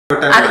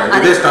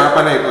ఇదే స్టాప్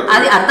అని అయిపోతుంది.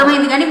 అది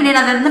అర్థమైంది కానీ నేను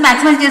అదంతా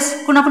మాక్సిమైజ్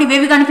చేసుకున్నప్పుడు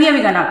ఇవేవి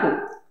కనిపించేవిగా నాకు.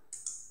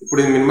 ఇప్పుడు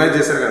ఇది మినిమైజ్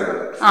చేశారు కదా,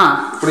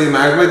 ఇప్పుడు ఇది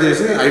మాక్సిమైజ్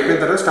చేసి అయిపోయిన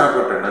తర్వాత స్టాప్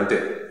కొట్టండి అంతే,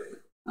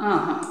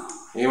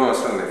 ఏం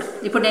అవసరం లేదు.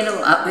 ఇప్పుడు నేను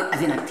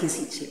అది నాకు తీసి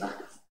ఇచ్చేవా,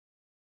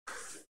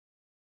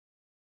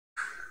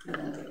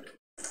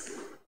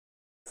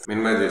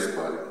 మినిమైజ్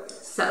చేసుకోవాలి.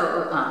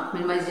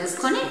 మినిమైజ్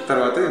చేసుకొని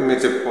తర్వాత మీరు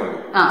చెప్పుకోండి,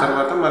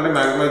 తర్వాత మళ్ళీ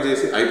మాక్సిమైజ్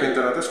చేసి అయిపోయిన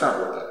తర్వాత స్టాప్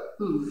కొట్టాలి.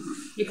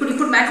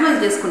 ఇప్పుడు మాక్సిమైజ్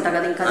చేసుకుంటా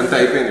కదా, ఇంకా అంతే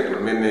అయిపోయింది.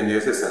 ఇప్పుడు నేను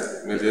చేసేసాను,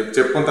 మీరు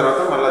చెప్పుకున్న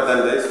తర్వాత మళ్ళీ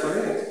దాన్ని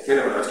చేసుకొని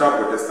మీరు స్టాప్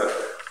కొట్టేస్తారు.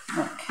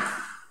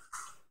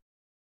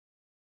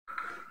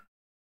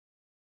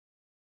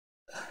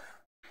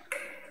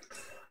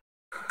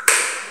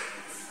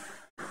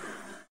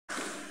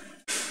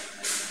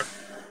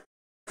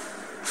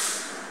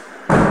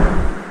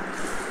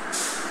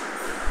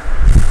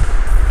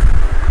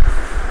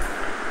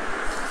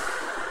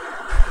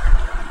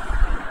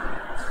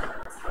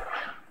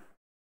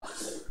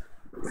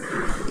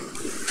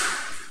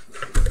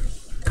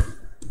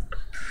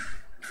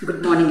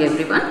 Good morning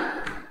everyone.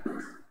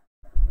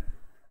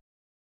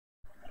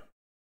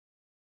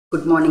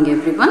 Good morning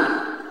everyone.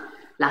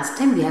 Last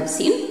time we have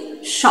seen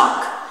shock.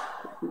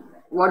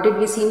 What did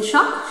we see in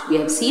shock? We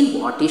have seen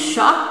what is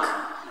shock,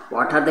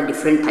 what are the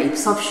different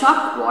types of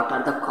shock, what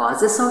are the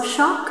causes of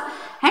shock,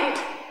 and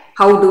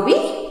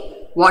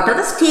what are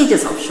the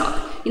stages of shock.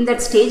 In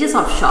that stages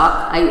of shock,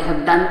 I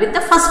have done with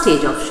the first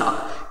stage of shock.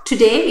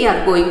 Today we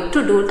are going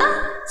to do the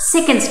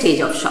second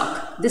stage of shock.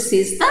 This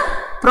is the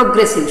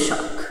progressive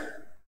shock.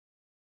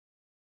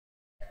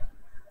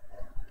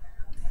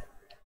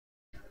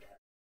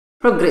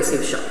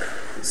 Progressive shock.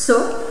 So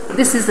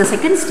this is the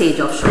second stage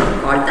of shock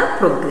called the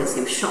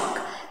progressive shock.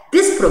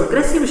 This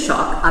progressive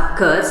shock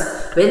occurs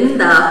when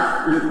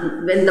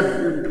the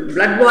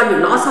blood volume,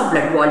 loss of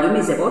blood volume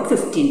is about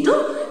 15 to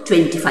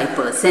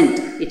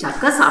 25%. It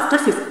occurs after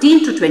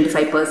 15 to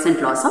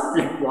 25% loss of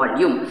blood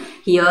volume.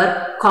 Here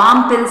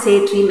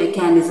compensatory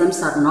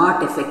mechanisms are not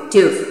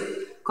effective.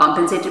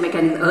 Compensatory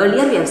mechanism,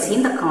 earlier we have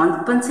seen the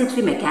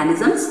compensatory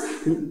mechanisms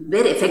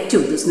were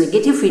effective. These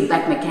negative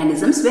feedback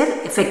mechanisms were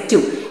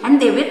effective and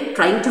they were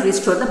trying to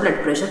restore the blood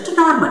pressure to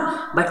normal.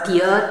 But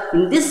here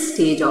in this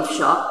stage of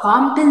shock,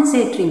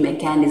 compensatory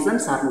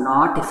mechanisms are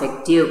not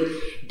effective.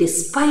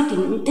 Despite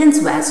intense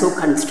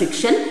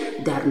vasoconstriction,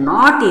 they are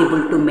not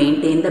able to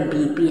maintain the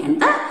BP and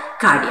the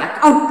cardiac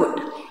output.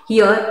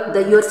 Here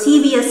your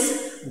CVS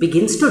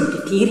begins to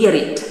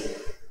deteriorate.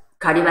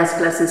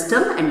 Cardiovascular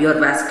system and your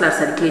vascular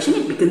circulation,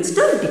 it begins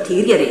to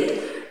deteriorate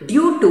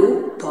due to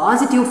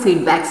positive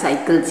feedback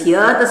cycles.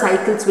 Here the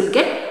cycles will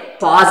get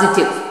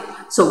positive.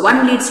 So one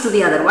leads to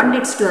the other, one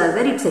leads to the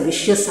other, it's a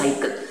vicious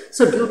cycle.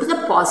 So due to the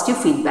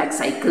positive feedback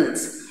cycles,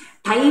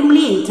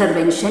 timely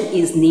intervention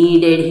is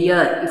needed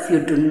here. If you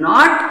do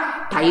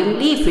not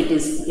timely,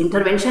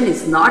 intervention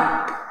is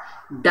not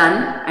done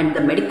and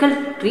the medical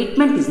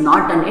treatment is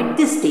not done at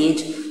this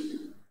stage,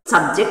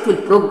 subject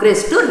will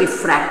progress to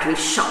refractory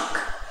shock.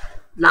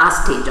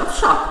 Last stage of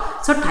shock.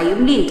 So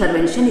timely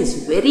intervention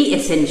is very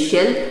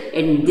essential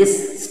in this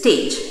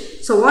stage.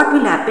 So what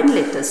will happen?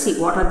 Let us see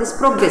what are this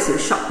progressive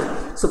shock.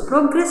 So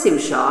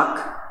progressive shock,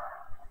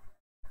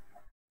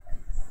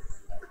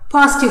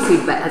 positive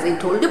feedback, as I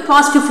told you,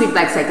 positive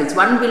feedback cycles,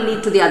 one will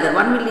lead to the other,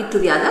 one will lead to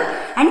the other,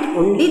 and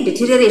only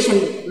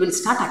deterioration will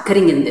start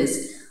occurring in this.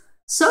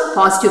 So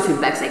positive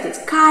feedback cycles.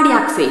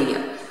 Cardiac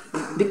failure,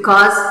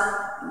 because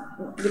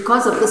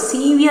of the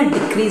severe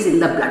decrease in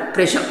the blood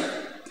pressure.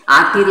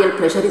 Arterial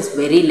pressure is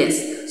very less,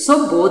 so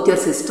both your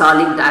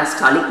systolic,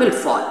 diastolic will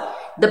fall.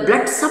 The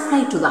blood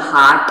supply to the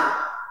heart,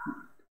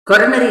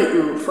 coronary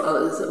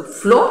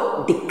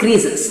flow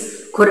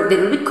decreases. There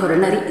will be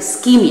coronary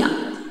ischemia.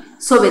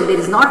 So when there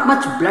is not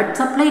much blood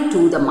supply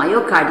to the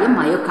myocardium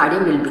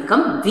will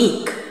become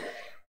weak.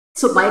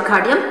 So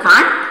myocardial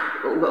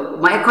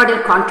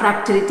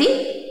contractility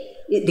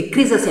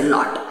decreases a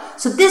lot.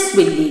 So this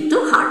will lead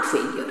to heart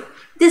failure.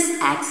 This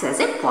acts as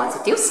a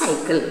positive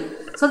cycle.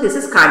 So this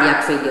is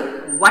cardiac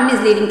failure. One is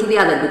leading to the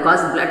other because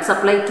blood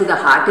supply to the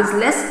heart is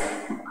less.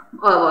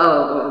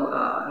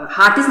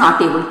 Heart is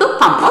not able to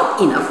pump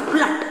out enough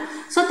blood.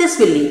 So this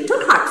will lead to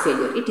heart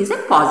failure. It is a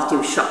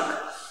positive shock.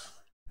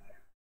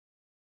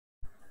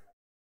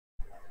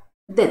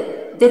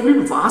 Then there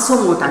will be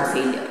vasomotor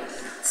failure.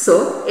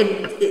 So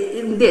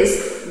in this,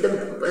 the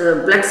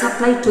blood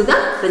supply to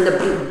when the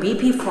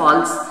BP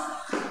falls,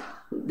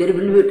 there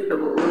will be a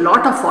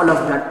lot of fall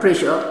of blood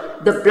pressure.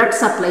 The blood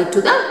supply to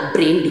the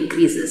brain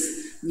decreases.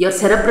 Your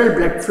cerebral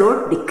blood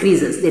flow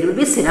decreases. There will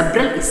be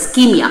cerebral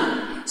ischemia.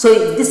 So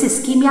if this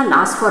ischemia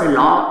lasts for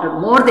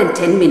more than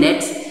 10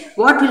 minutes,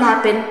 what will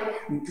happen?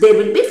 There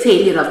will be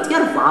failure of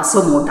your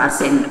vasomotor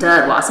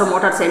center.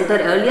 Vasomotor center,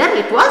 earlier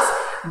it was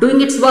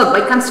doing its work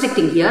by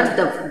constricting. Here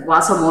the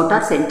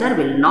vasomotor center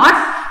will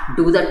not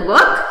do that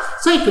work.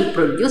 So it will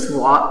produce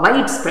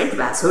widespread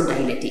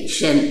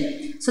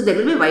vasodilatation. So there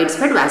will be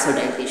widespread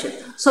vasodilatation.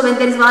 So when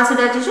there is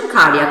vasodilatation,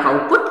 cardiac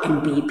output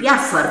and BP are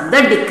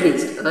further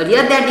decreased.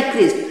 Earlier they are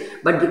decreased,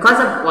 but because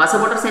the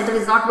vasomotor center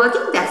is not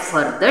working, they are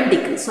further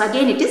decreased. So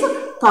again it is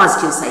a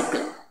positive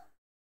cycle.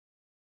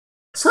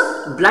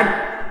 So blood,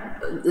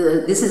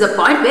 this is a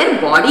point where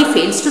body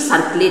fails to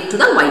circulate to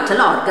the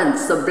vital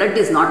organs. So blood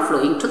is not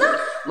flowing to the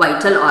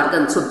vital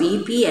organs. So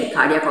BP and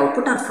cardiac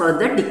output are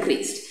further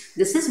decreased.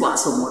 This is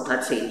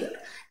vasomotor failure.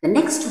 The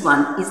next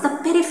one is the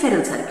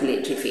peripheral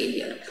circulatory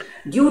failure.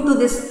 Due to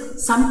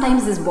this,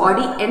 sometimes this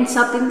body ends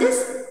up in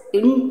this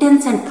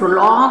intense and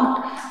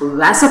prolonged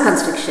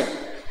vasoconstriction.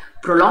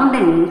 Prolonged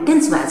and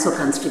intense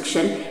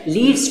vasoconstriction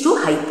leads to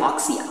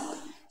hypoxia.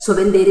 So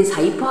when there is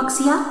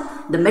hypoxia,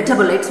 the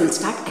metabolites will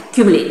start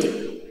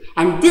accumulating,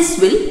 and this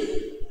will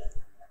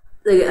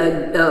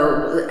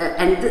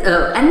and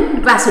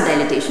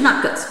vasodilatation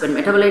occurs. When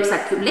metabolites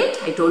accumulate,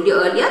 I told you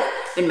earlier,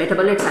 when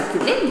metabolites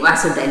accumulate,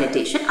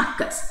 vasodilatation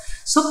occurs.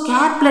 So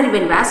capillary,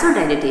 when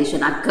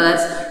vasodilatation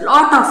occurs,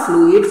 lot of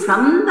fluid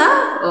from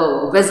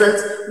the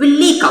vessels will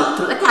leak out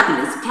through the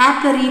capillaries.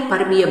 Capillary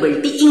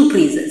permeability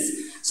increases.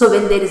 So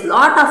when there is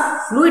lot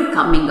of fluid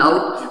coming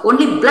out,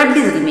 only blood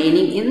is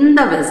remaining in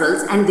the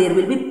vessels, and there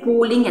will be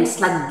pooling and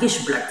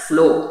sluggish blood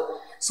flow.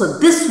 So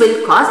this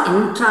will cause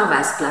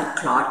intravascular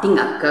clotting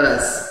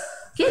occurs.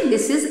 Okay,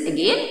 this is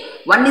again,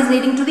 one is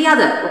leading to the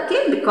other.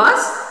 Okay,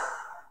 because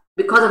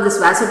of this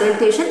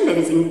vasodilatation, there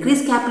is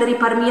increased capillary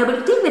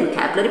permeability. When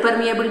capillary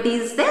permeability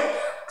is there,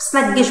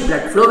 sluggish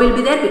blood flow will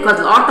be there because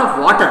lot of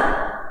water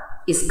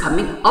is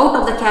coming out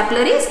of the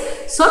capillaries.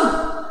 So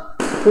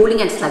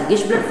pooling and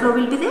sluggish blood flow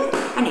will be there,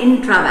 and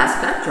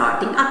intravascular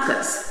clotting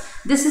occurs.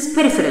 This is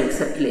peripheral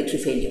circulatory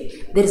failure.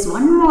 There is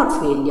one more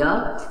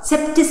failure,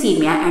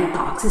 septicemia and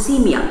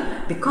toxicemia.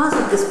 Because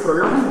of this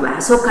prolonged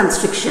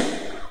vasoconstriction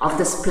of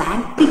the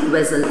splanchnic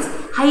vessels,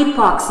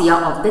 hypoxia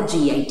of the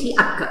GIT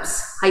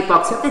occurs.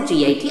 Hypoxia of the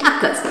GIT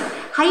occurs.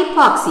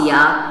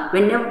 Hypoxia,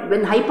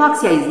 when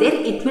hypoxia is there,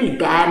 it will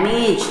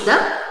damage the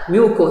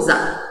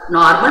mucosa.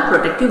 Normal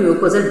protective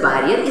mucosal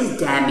barrier is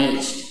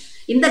damaged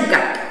in the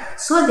gut.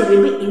 So there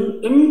will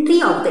be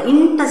entry of the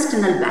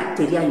intestinal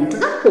bacteria into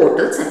the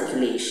portal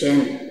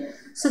circulation.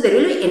 So there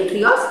will be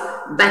entry of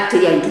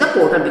bacteria into the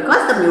portal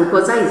because the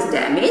mucosa is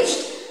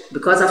damaged.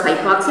 Because of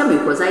hypoxia,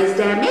 mucosa is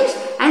damaged,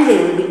 and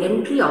there will be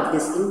entry of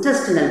this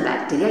intestinal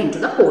bacteria into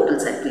the portal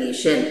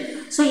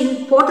circulation. So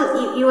in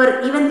portal,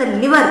 even the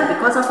liver,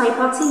 because of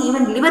hypoxia,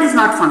 even liver is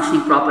not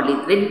functioning properly.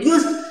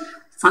 Reduced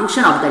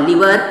function of the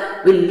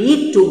liver will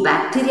lead to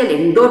bacterial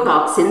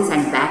endotoxins,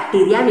 and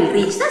bacteria will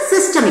reach the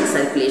systemic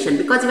circulation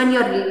because when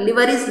your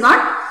liver is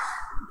not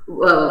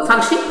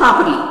functioning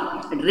properly.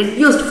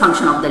 Reduced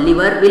function of the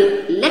liver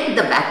will let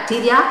the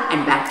bacteria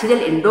and bacterial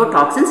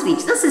endotoxins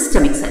reach the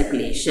systemic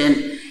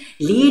circulation,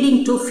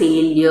 leading to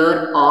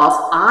failure of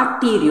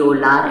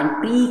arteriolar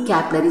and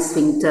precapillary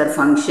sphincter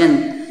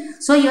function.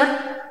 So your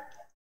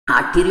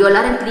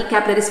arteriolar and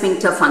precapillary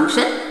sphincter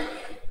function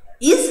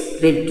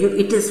is reduced,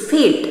 it is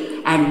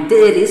failed, and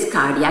there is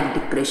cardiac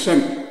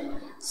depression.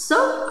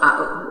 So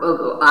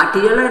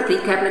arteriolar and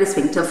precapillary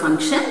sphincter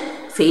function,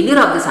 failure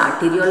of this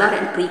arteriolar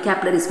and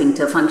precapillary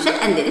sphincter function,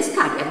 and there is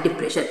cardiac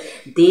depression.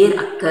 There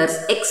occurs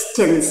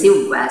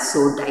extensive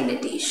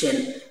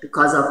vasodilatation.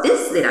 Because of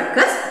this, there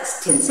occurs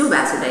extensive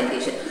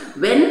vasodilatation.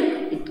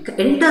 When it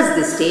enters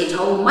this stage,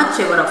 how much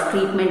ever of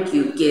treatment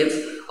you give,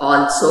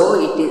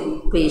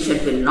 also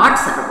patient will not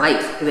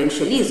survive.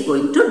 Eventually is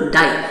going to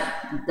die.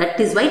 That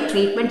is why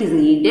treatment is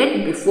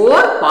needed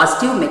before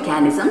positive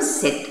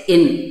mechanisms set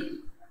in.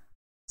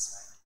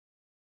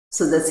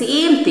 So the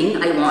same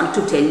thing I want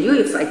to tell you,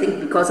 if I think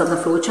because of the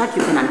flowchart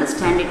you can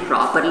understand it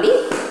properly.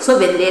 So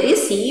when there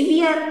is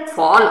severe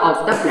fall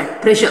of the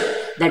blood pressure,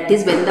 that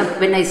is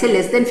when I say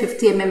less than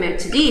 50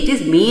 mmHg, it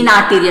is mean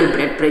arterial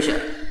blood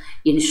pressure.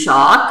 In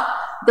shock,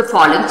 the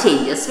following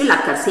changes will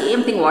occur.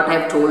 Same thing what I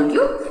have told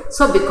you.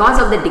 So because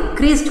of the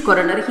decreased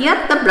coronary,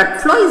 here the blood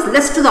flow is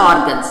less to the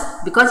organs.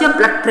 Because your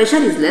blood pressure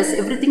is less,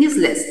 everything is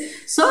less.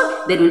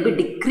 So there will be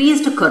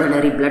decreased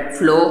coronary blood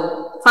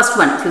flow. First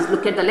one, if you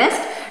look at the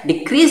left,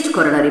 decreased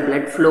coronary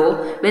blood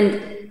flow.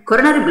 When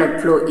coronary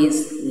blood flow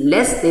is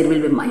less, there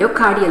will be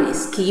myocardial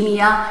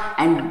ischemia,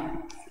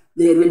 and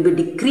there will be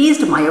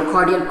decreased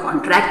myocardial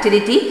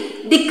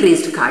contractility,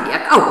 decreased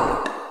cardiac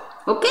output.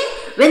 Okay,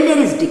 when there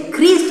is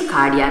decreased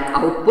cardiac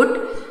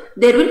output,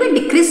 there will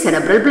be decreased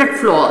cerebral blood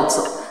flow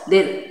also.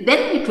 Then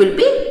it will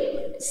be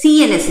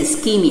CNS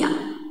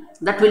ischemia.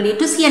 That will lead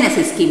to CNS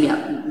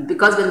ischemia,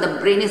 because when the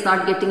brain is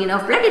not getting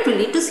enough blood, it will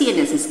lead to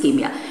CNS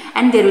ischemia,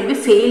 and there will be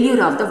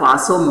failure of the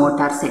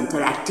vasomotor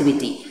center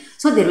activity.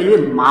 So there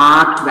will be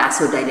marked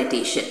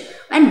vasodilatation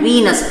and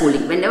venous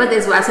pooling. Whenever there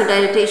is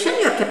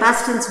vasodilatation, your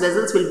capacitance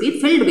vessels will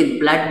be filled with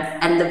blood,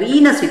 and the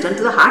venous return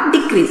to the heart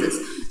decreases.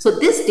 So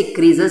this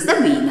decreases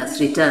the venous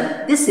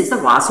return. This is the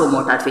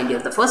vasomotor failure.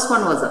 The first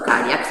one was the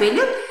cardiac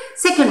failure.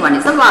 Second one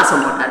is the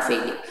vasomotor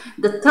failure.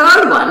 The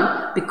third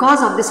one,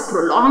 because of this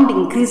prolonged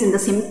increase in the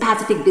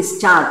sympathetic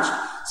discharge,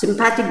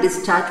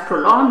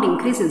 prolonged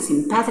increase in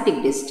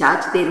sympathetic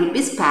discharge, there will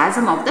be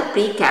spasm of the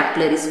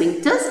precapillary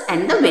sphincters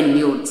and the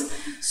venules.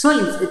 So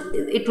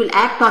it will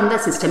act on the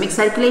systemic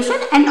circulation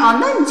and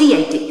on the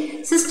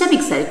GIT.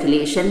 Systemic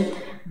circulation,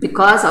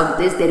 because of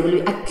this, there will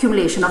be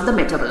accumulation of the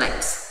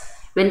metabolites.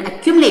 When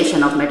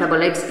accumulation of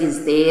metabolites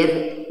is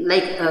there,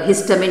 like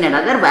histamine and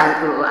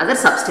other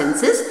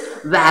substances,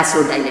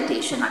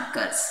 vasodilatation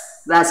occurs.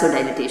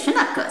 Vasodilatation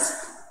occurs.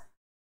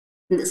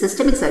 In the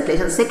systemic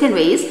circulation, the second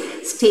way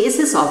is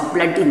stasis of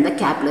blood in the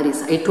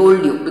capillaries. I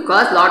told you,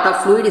 because lot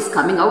of fluid is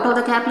coming out of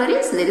the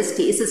capillaries, there is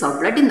stasis of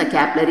blood in the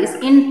capillaries,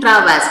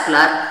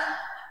 intravascular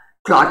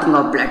clotting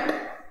of blood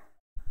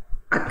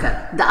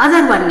occur. The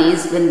other one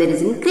is when there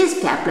is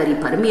increased capillary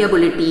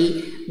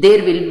permeability,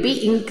 there will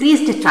be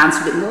increased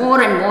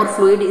more and more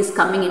fluid is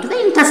coming into the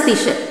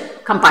interstitial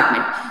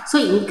compartment. So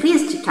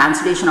increased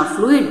transudation of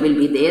fluid will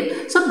be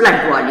there. So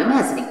blood volume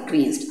has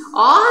decreased.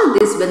 All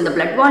this, when the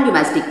blood volume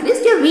has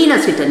decreased, your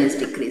venous return is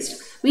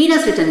decreased.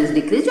 Venous return is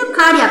decreased, your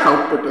cardiac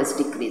output is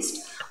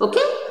decreased.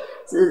 Okay.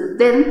 So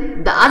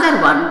then the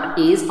other one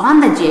is on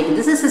the GIT.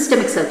 This is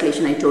systemic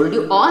circulation, I told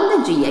you. On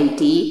the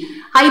GIT,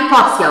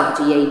 hypoxia of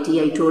GIT,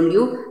 I told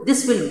you,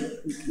 this will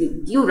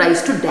give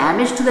rise to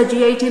damage to the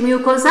GIT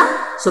mucosa.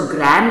 So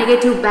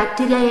gram-negative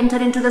bacteria enter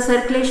into the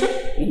circulation,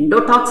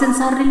 endotoxins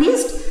are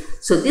released.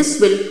 So this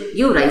will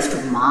give rise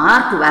to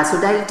marked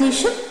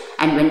vasodilatation,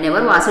 and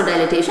whenever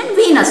vasodilatation,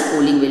 venous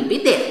pooling will be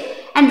there.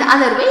 And the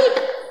other way,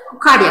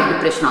 cardiac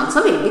depression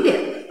also will be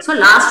there. So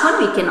last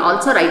one, we can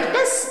also write it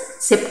as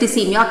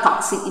septicemia or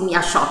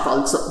toxemia shock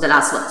also, the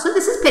last one. So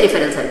this is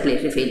peripheral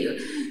circulatory failure.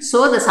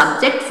 So the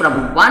subject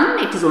from 1,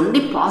 it is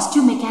only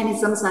positive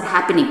mechanisms are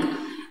happening.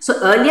 So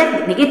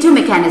earlier negative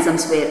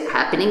mechanisms were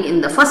happening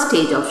in the first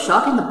stage of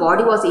shock, and the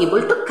body was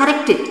able to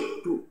correct it.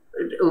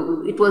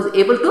 It was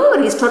able to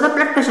restore the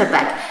blood pressure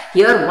back.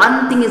 Here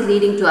one thing is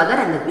leading to other,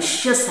 and the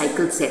vicious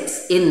cycle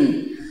sets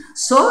in.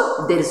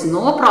 So there is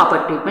no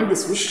proper treatment,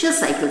 this vicious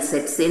cycle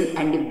sets in,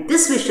 and if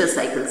this vicious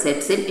cycle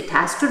sets in, it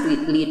has to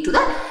lead to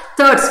the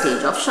third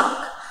stage of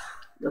shock.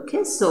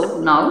 Okay,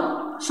 so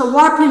now, so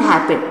what will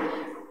happen?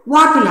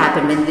 What will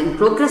happen when in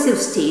progressive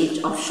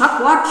stage of shock?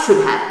 What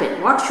should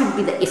happen? What should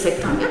be the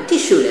effect on your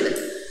tissue level?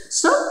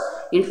 So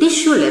in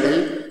tissue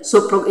level,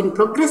 so in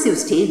progressive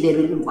stage, there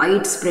will be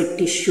widespread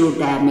tissue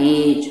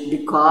damage,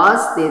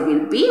 because there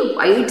will be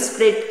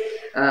widespread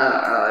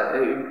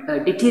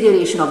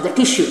deterioration of the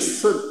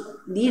tissues. So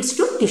leads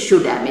to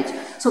tissue damage.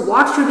 So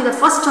what should be the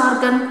first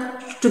organ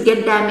to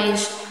get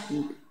damaged?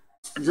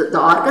 The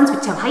organs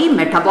which have high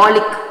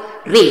metabolic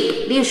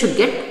rate, they should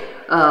get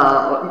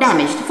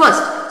damaged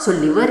first. So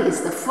liver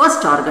is the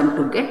first organ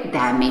to get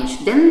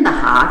damaged, then the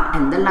heart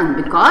and the lung,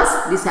 because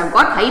these have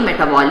got high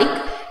metabolic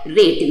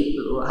rate,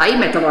 high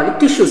metabolic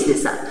tissues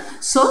these are.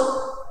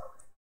 So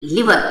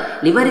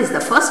liver is the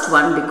first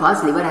one,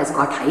 because liver has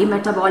got high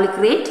metabolic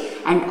rate,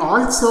 and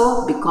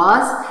also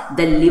because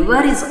the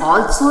liver is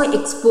also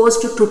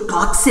exposed to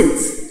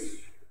toxins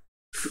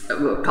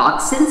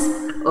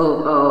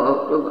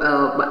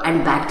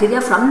and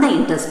bacteria from the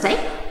intestine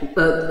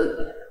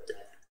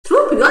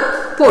through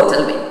your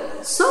portal vein.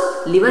 So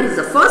liver is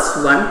the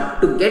first one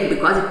to get,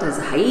 because it has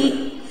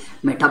high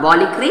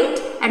metabolic rate,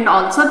 and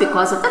also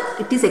because of that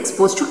it is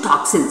exposed to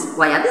toxins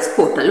via this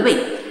portal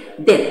vein.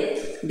 Then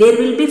there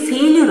will be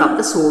failure of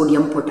the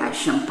sodium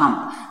potassium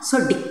pump.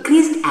 So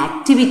decreased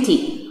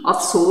activity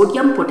of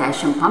sodium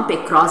potassium pump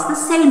across the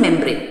cell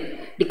membrane.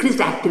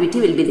 Decreased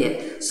activity will be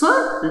there. So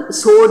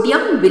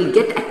sodium will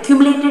get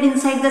accumulated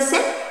inside the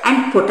cell,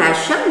 and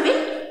potassium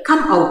will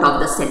come out of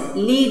the cell,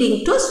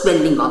 leading to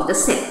swelling of the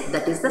cell.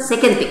 That is the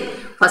second thing.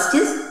 First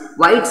is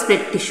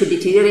widespread tissue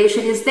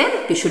deterioration is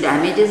there, tissue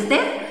damage is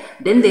there.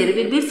 Then there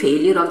will be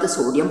failure of the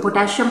sodium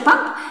potassium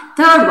pump.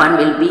 Third one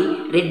will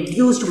be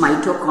reduced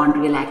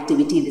mitochondrial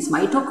activity. This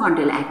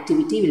mitochondrial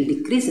activity will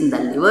decrease in the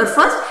liver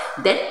first,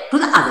 then to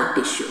the other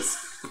tissues.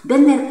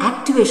 Then there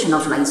activation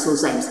of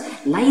lysozymes.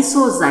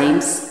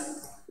 Lysozymes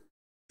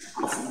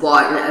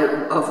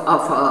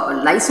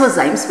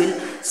lysozymes will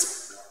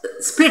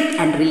split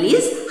and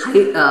release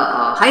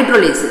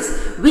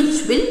hydrolases,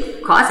 which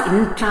will cause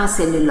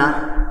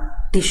intracellular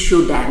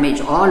tissue damage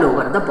all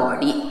over the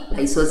body.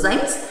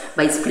 Lysozymes,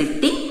 by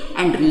splitting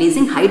and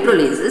releasing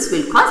hydrolases,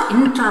 will cause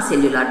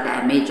intracellular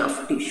damage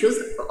of tissues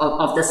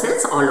of the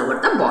cells all over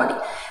the body.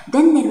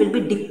 Then there will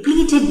be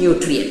depleted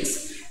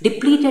nutrients.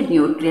 Depleted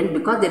nutrient,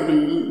 because there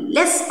will be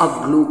less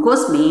of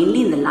glucose,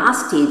 mainly in the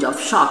last stage of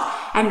shock,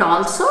 and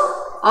also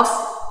of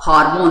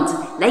hormones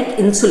like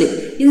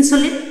insulin.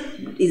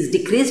 Insulin is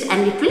decreased,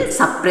 and it will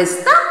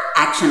suppress the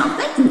action of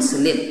the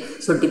insulin.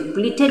 So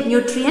depleted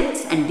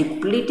nutrients and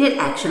depleted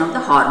action of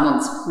the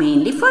hormones,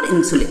 mainly for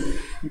insulin.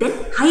 Then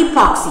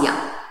hypoxia.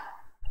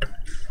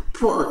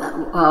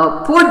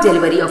 Poor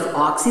delivery of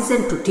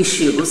oxygen to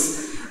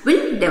tissues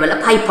will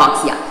develop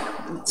hypoxia.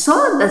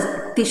 So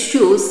the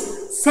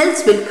tissues,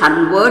 cells will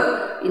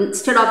convert,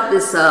 instead of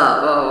this,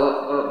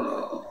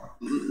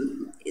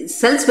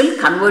 cells will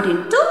convert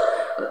into,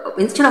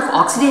 instead of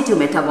oxidative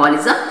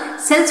metabolism,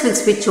 cells will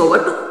switch over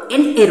to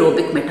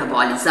anaerobic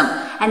metabolism,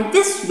 and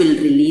this will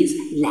release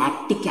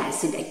lactic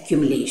acid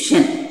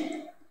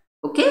accumulation.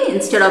 Okay,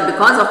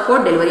 because of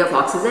poor delivery of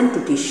oxygen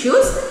to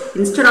tissues,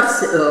 instead of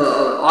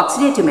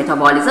oxidative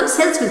metabolism,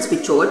 cells will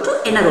switch over to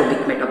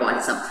anaerobic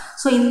metabolism.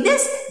 So in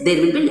this, there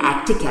will be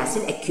lactic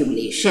acid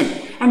accumulation,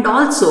 and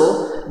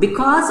also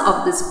because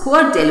of this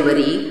poor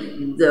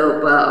delivery, there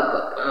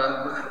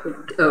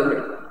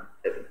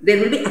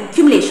will be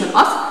accumulation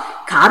of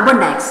carbon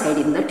dioxide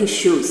in the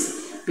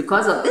tissues.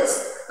 Because of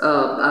this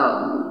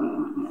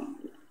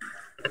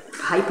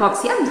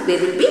hypoxia, there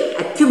will be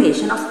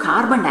accumulation of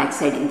carbon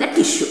dioxide in the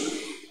tissue.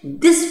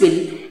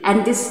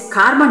 This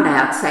carbon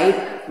dioxide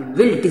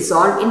will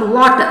dissolve in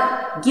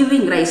water,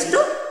 giving rise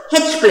to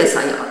H plus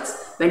ions.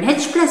 When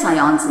H plus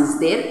ions is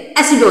there,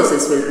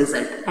 acidosis will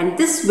result, and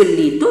this will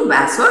lead to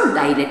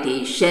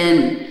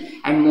vasodilatation.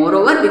 And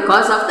moreover,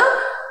 because of the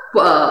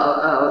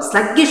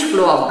sluggish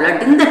flow of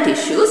blood in the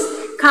tissues,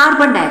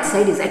 carbon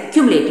dioxide is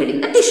accumulated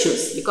in the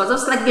tissues. Because of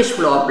sluggish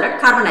flow of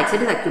blood, carbon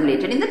dioxide is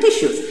accumulated in the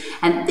tissues,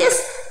 and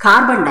this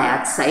carbon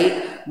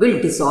dioxide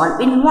will dissolve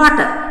in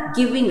water,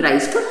 giving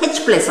rise to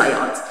H plus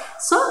ions.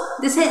 So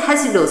this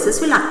acidosis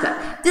will occur.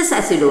 This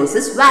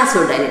acidosis,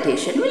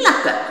 vasodilatation will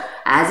occur.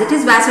 As it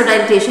is,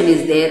 vasodilatation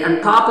is there,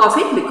 on top of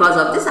it, because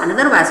of this,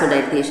 another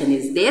vasodilatation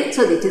is there.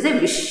 So it is a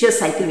vicious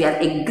cycle. We are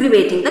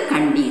aggravating the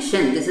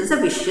condition. This is a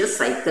vicious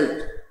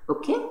cycle.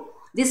 Okay.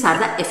 These are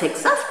the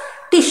effects of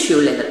tissue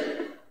level.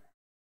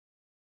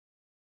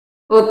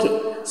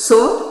 Okay.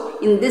 So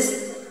in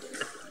this,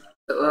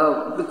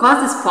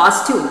 because this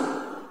positive,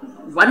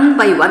 one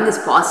by one, these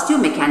positive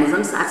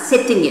mechanisms are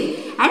setting in,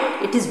 and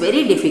it is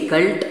very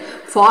difficult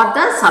for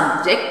the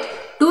subject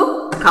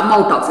to come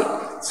out of it.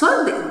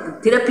 So the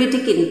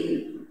therapeutic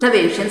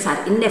interventions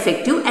are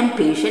ineffective, and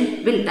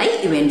patient will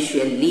die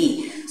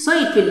eventually. So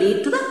it will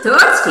lead to the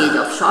third stage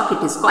of shock.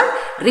 It is called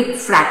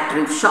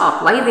refractory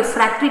shock. Why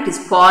refractory? It is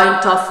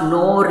point of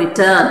no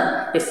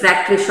return.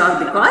 Refractory shock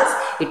because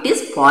it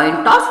is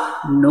point of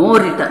no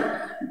return.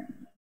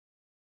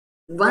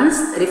 Once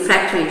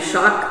refractory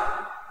shock,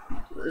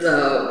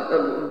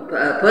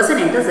 person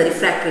enters the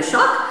refractory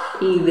shock,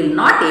 he will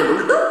not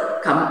able to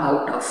come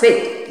out of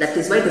it. That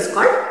is why it is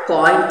called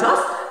point of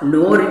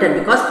no return,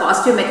 because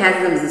positive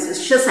mechanisms, this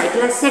vicious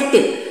cycle has set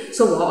in.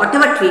 So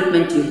whatever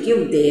treatment you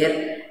give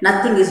there,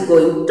 nothing is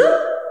going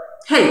to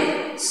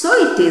help. So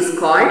it is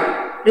called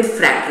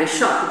refractory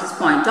shock. It is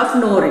point of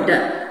no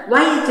return.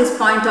 Why it is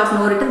point of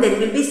no return? There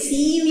will be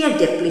severe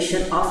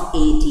depletion of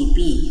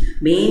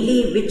ATP.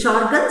 Mainly which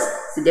organs?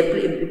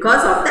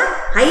 Because of the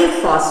high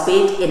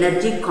phosphate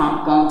energy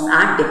compounds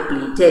are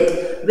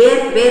depleted.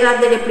 Where are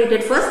they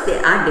depleted first? They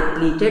are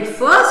depleted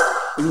first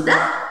in the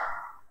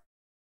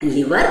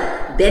liver,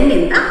 then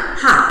in the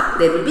heart.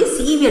 There will be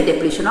severe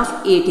depletion of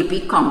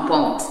ATP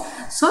compounds.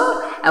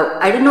 So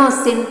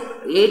adenosine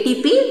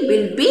ATP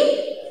will be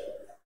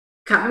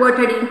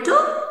converted into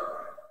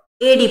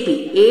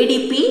ADP.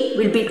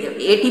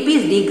 ATP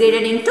is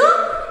degraded into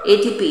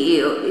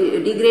ADP.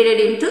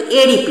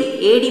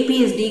 ADP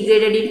is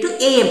degraded into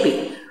AMP.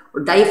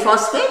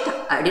 Diphosphate,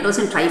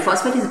 adenosine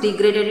triphosphate is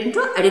degraded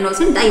into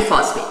adenosine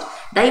diphosphate.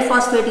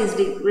 Diphosphate is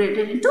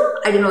degraded into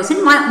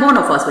adenosine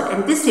monophosphate,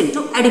 and this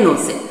into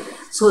adenosine.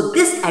 So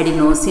this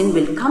adenosine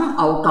will come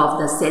out of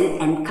the cell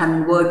and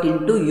convert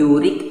into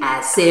uric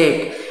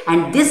acid,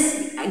 and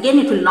this again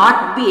it will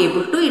not be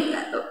able to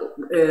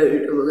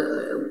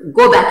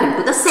go back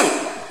into the cell.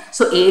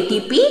 So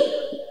ATP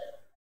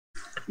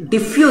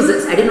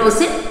diffuses,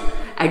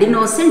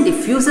 adenosine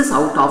diffuses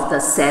out of the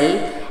cell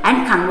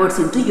and converts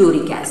into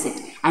uric acid,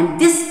 and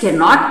this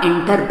cannot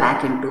enter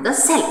back into the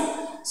cell.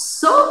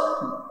 So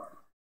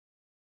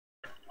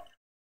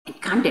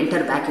it can't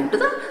enter back into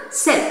the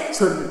cell.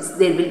 So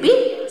there will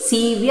be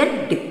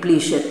severe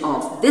depletion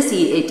of this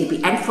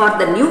ATP, and for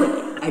the new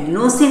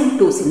adenosine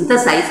to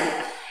synthesize,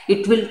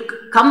 it will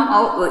come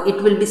out,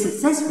 it will be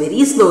synthesized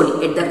very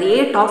slowly at the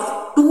rate of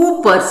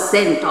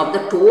 2% of the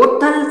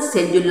total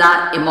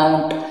cellular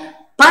amount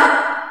per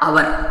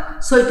hour.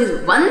 So it is,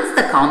 once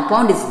the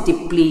compound is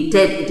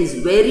depleted, it is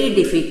very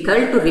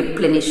difficult to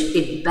replenish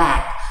it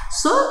back.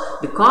 So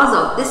because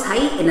of this,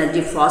 high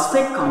energy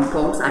phosphate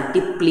compounds are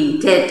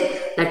depleted.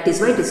 That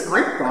is why it is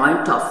called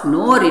point of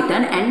no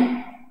return,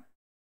 and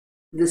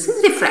this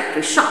is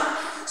refractory shock.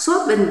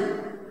 So then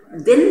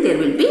there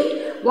will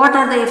be, what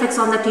are the effects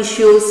on the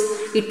tissues?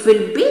 It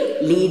will be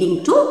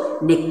leading to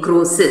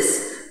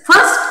necrosis.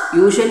 First,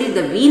 usually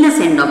the venous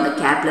end of the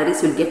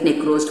capillaries will get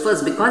necrosed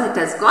first, because it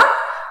has got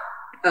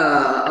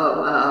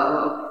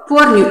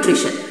poor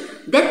nutrition.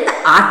 Then the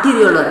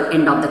arteriolar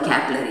end of the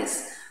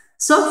capillaries.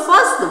 So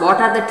first, what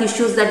are the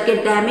tissues that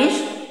get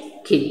damaged?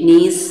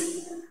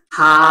 Kidneys,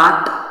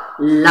 heart,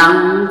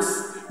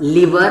 lungs,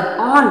 liver,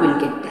 all will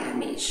get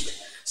damaged.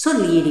 So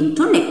leading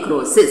to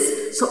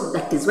necrosis. So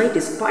that is why it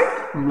is called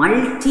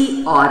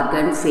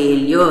multi-organ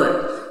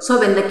failure. So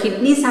when the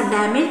kidneys are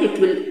damaged, it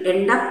will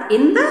end up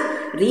in the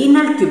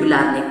renal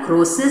tubular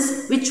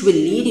necrosis, which will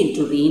lead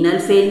into renal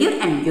failure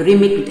and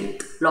uremic death.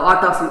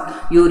 Lot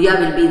of urea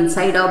will be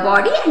inside our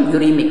body and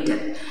uremic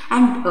death.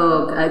 And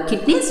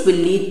kidneys will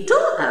lead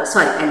to,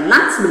 and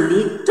lungs will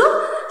lead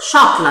to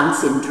shock lung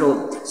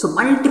syndrome. So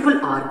multiple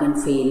organ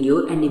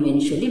failure and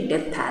eventually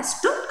death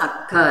has to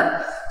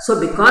occur. So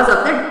because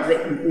of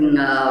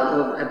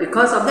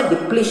the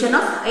depletion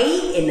of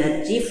high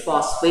energy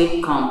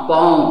phosphate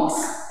compounds.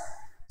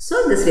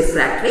 So this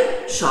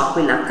refractory shock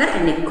will occur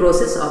and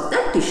necrosis of the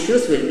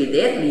tissues will be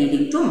there,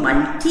 leading to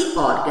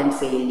multi-organ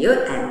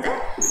failure and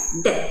the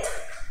death.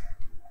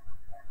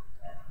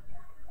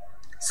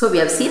 So we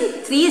have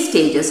seen 3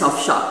 stages of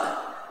shock.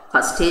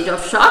 First stage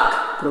of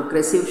shock,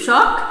 progressive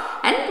shock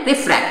and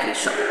refractory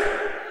shock.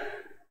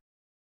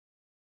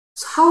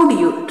 So how do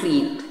you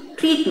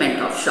treatment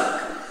of shock?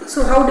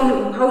 So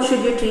how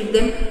should you treat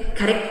them?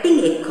 Correcting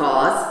a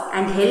cause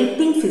and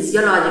helping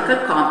physiological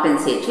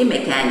compensatory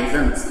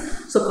mechanisms.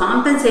 So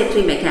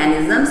compensatory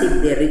mechanisms,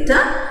 if they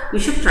return, we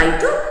should try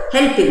to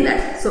help in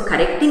that. So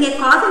correcting a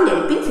cause and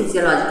helping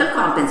physiological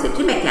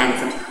compensatory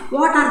mechanisms.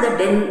 What are the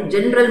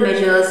general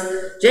measures?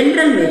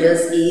 General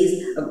measures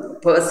is a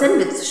person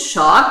with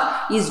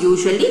shock is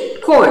usually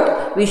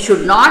cold. We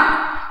should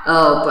not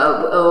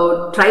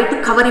try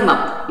to cover him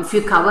up. If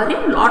you cover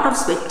him, lot of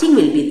sweating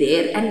will be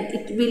there and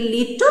it will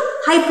lead to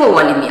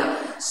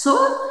hypovolemia.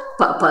 So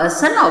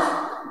person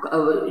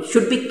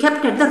should be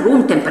kept at the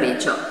room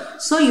temperature.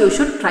 So you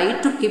should try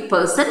to keep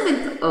person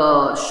with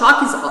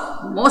shock is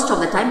most of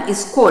the time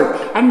is cold,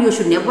 and you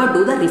should never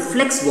do the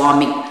reflex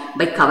warming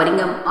by covering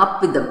them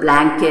up with the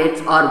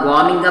blankets or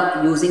warming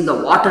up using the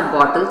water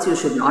bottles. You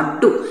should not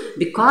do,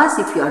 because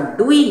if you are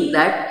doing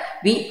that,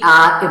 we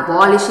are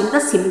abolishing the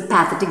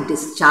sympathetic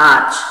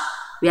discharge.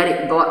 We are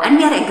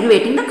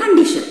aggravating the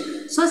condition.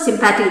 So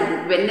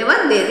sympathetic,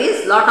 whenever there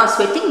is lot of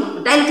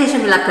sweating,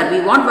 dilatation will occur.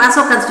 We want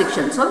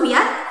vasoconstriction. So we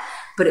are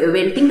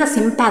preventing the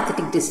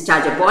sympathetic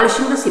discharge,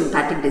 abolishing the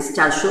sympathetic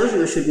discharge. So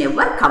you should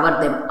never cover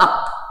them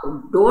up.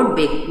 Don't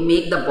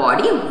make the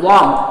body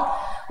warm.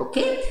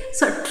 Okay.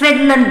 So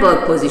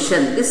Trendelenburg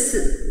position. This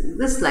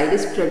slide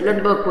is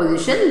Trendelenburg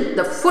position.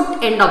 The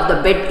foot end of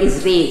the bed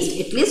is raised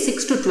at least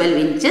 6 to 12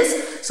 inches.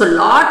 So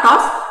lot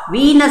of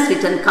venous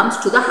return comes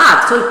to the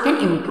heart. So it can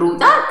improve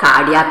the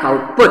cardiac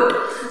output.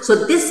 So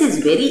this is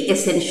very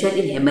essential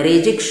in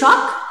hemorrhagic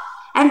shock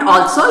and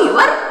also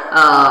your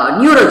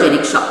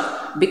neurogenic shock.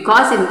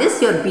 Because in this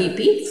your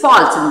BP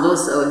falls in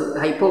those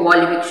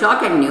hypovolemic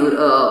shock and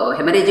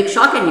hemorrhagic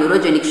shock and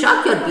neurogenic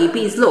shock, your BP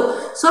is low.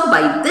 So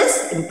by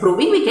this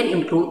improving, we can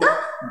improve the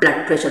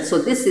blood pressure. So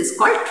this is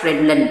called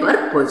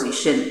Trendelenburg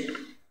position.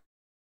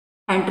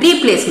 And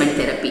replacement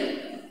therapy.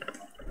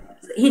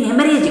 In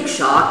hemorrhagic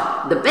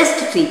shock, the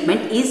best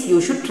treatment is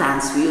you should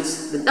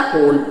transfuse with the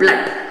whole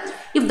blood.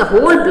 If the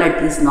whole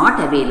blood is not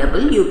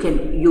available, you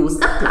can use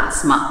the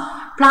plasma.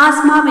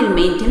 Plasma will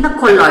maintain the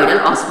colloidal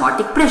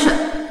osmotic pressure.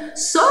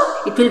 So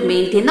it will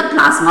maintain the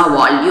plasma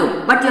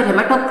volume, but your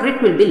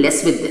hematocrit will be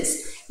less with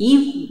this.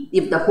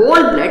 If the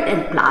whole blood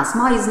and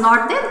plasma is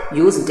not there,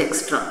 use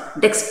dextran.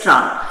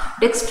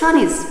 Dextran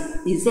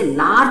is a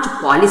large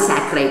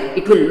polysaccharide.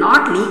 It will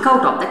not leak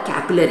out of the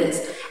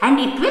capillaries, and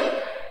it will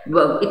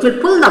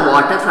pull the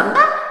water from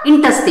the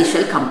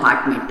interstitial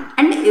compartment,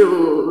 and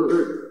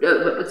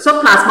so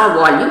plasma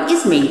volume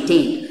is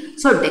maintained.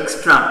 So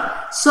dextran.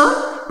 So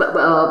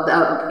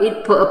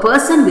a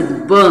person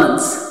with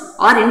burns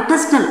or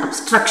intestinal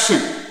obstruction,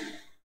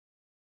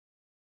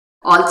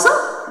 also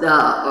the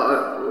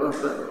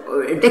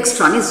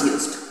dextran is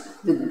used.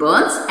 With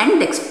burns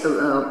and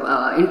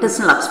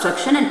intestinal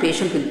obstruction and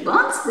patient with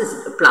burns, this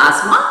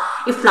plasma,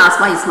 if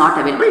plasma is not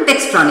available,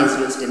 dextran is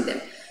used in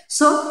them.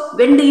 So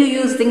when do you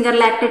use ringer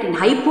lactate? In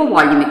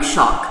hypovolemic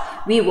shock,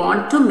 we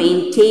want to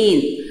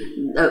maintain,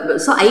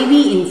 so IV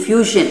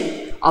infusion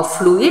of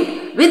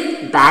fluid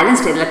with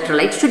balanced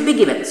electrolytes should be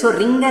given. So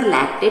ringer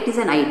lactate is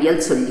an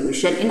ideal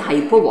solution in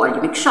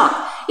hypovolemic shock.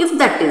 If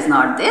that is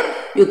not there,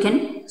 you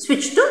can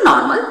switch to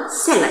normal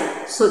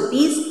saline. So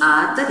these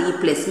are the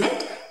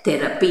replacement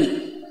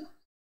therapy.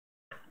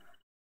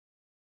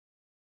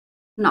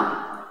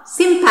 Now,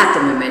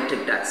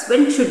 sympathomimetic drugs.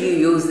 When should you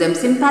use them?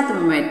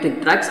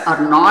 Sympathomimetic drugs are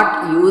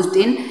not used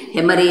in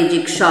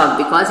hemorrhagic shock,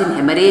 because in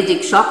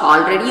hemorrhagic shock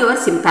already your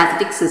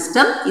sympathetic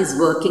system is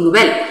working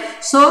well.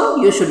 So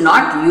you should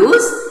not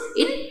use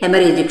in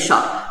hemorrhagic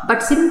shock. But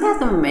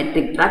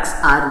sympathomimetic drugs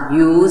are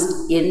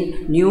used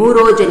in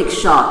neurogenic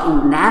shock,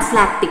 in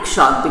anaphylactic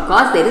shock,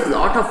 because there is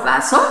lot of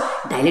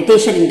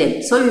vasodilatation in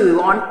them. So you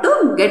want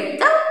to get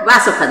the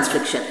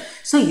vasoconstriction.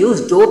 So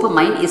use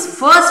dopamine is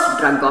first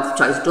drug of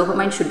choice.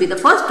 Dopamine should be the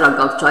first drug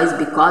of choice,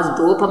 because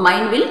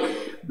dopamine will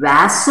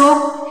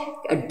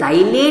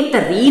vasodilate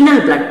the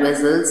renal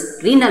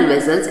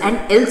vessels, and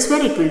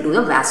elsewhere it will do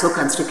the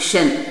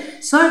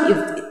vasoconstriction. So if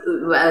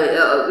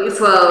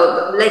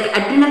like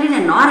adrenaline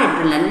and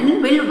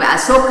noradrenaline will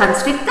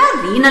vasoconstrict the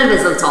renal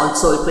vessels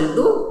also. It will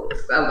do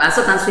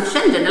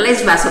vasoconstriction,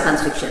 generalized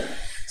vasoconstriction.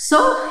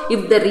 So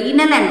if the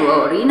renal and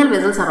renal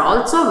vessels are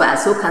also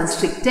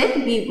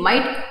vasoconstricted, we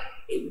might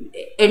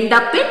end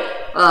up in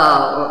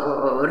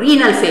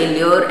renal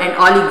failure and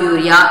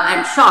oliguria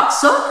and shock.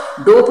 So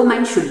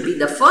dopamine should be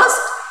the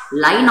first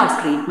line of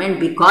treatment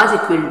because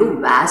it will do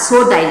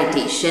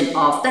vasodilatation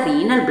of the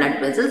renal blood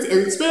vessels.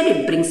 Elsewhere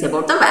it brings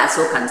about the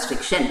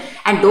vasoconstriction,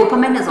 and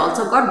dopamine has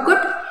also got good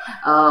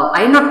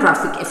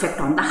inotropic effect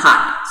on the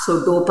heart.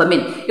 So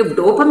dopamine, if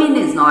dopamine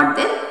is not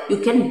there, you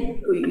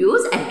can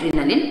use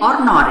adrenaline or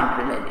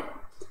noradrenaline.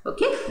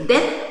 Okay,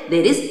 then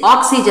there is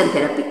oxygen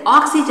therapy.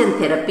 Oxygen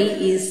therapy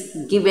is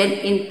given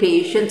in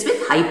patients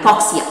with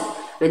hypoxia.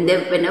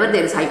 Whenever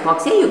there is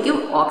hypoxia, you give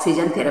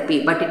oxygen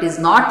therapy, but it is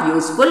not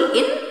useful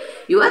in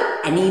your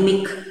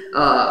anemic,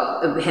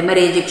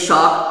 hemorrhagic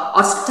shock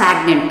or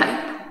stagnant type.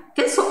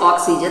 Okay, so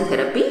oxygen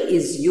therapy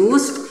is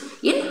used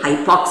in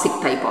hypoxic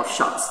type of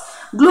shocks.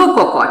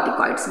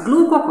 Glucocorticoids.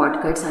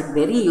 Glucocorticoids are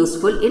very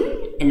useful in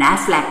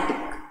anaphylactic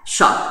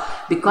shock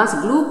because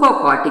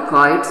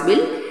glucocorticoids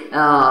will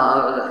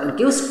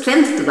give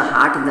strength to the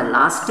heart in the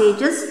last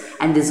stages,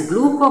 and these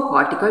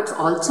glucocorticoids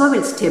also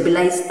will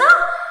stabilize the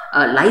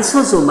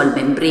lysosomal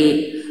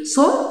membrane,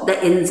 so the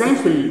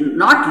enzymes will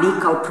not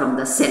leak out from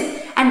the cell.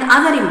 And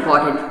other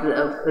important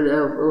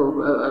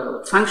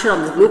function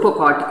of the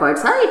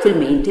glucocorticoids are it will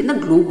maintain the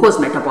glucose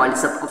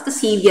metabolism of the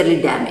severely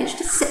damaged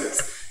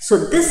cells. So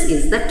this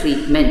is the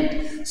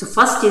treatment. So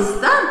first is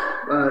the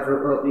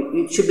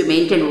it should be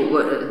maintained,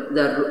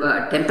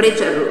 the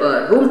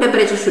temperature, room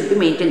temperature should be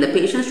maintained. The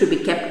patient should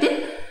be kept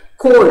in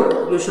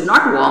cold. You should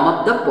not warm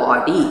up the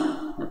body.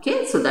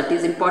 Okay, so that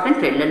is important,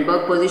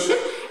 Trendelenburg position,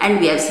 and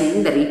we have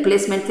seen the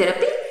replacement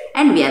therapy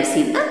and we have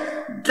seen the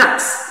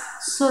drugs.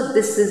 So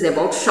this is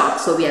about shock.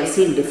 So we have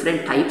seen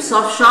different types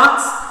of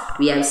shocks.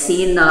 We have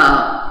seen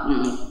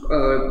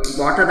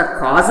what are the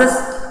causes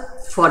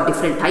for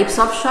different types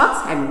of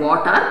shocks and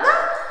what are the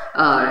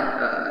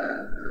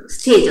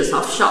stages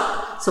of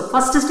shock. So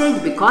first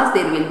stage, because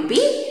there will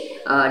be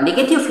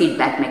negative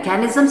feedback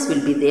mechanisms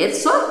will be there,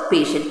 so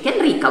patient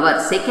can recover.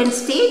 Second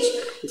stage,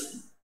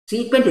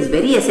 treatment is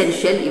very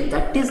essential. If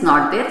that is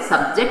not there,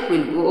 subject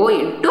will go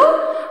into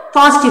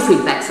positive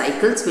feedback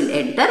cycles will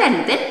enter,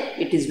 and then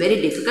it is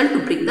very difficult to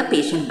bring the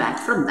patient back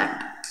from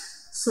that.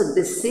 So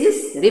this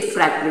is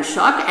refractory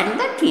shock and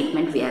the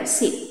treatment we have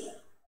seen.